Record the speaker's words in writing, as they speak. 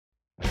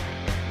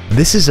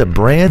This is a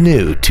brand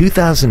new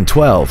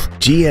 2012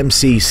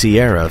 GMC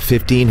Sierra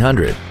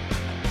 1500.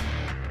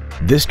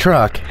 This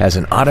truck has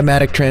an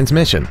automatic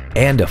transmission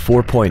and a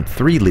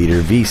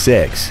 4.3-liter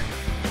V6.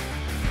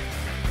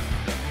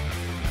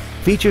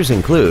 Features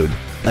include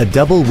a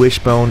double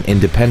wishbone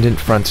independent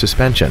front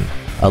suspension,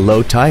 a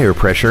low tire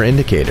pressure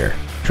indicator,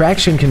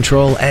 traction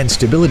control and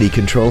stability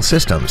control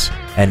systems,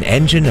 an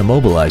engine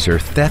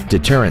immobilizer theft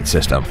deterrent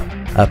system,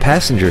 a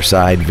passenger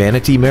side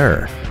vanity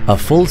mirror, a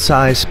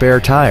full-size spare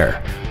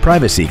tire,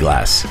 privacy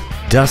glass,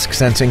 dusk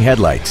sensing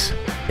headlights,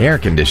 air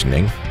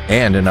conditioning,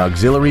 and an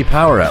auxiliary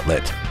power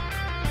outlet.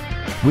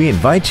 We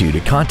invite you to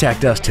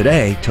contact us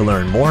today to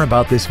learn more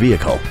about this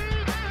vehicle.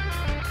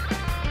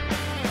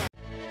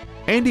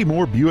 Andy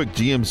Mohr Buick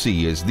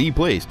GMC is the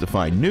place to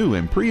find new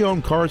and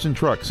pre-owned cars and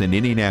trucks in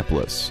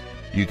Indianapolis.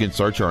 You can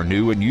search our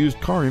new and used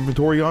car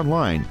inventory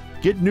online,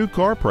 get new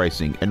car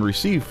pricing, and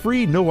receive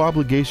free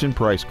no-obligation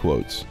price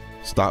quotes.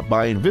 Stop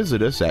by and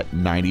visit us at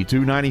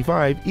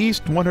 9295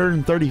 East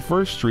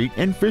 131st Street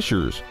in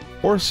Fishers,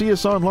 or see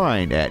us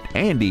online at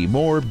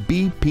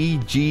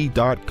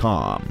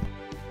andymohrbpg.com.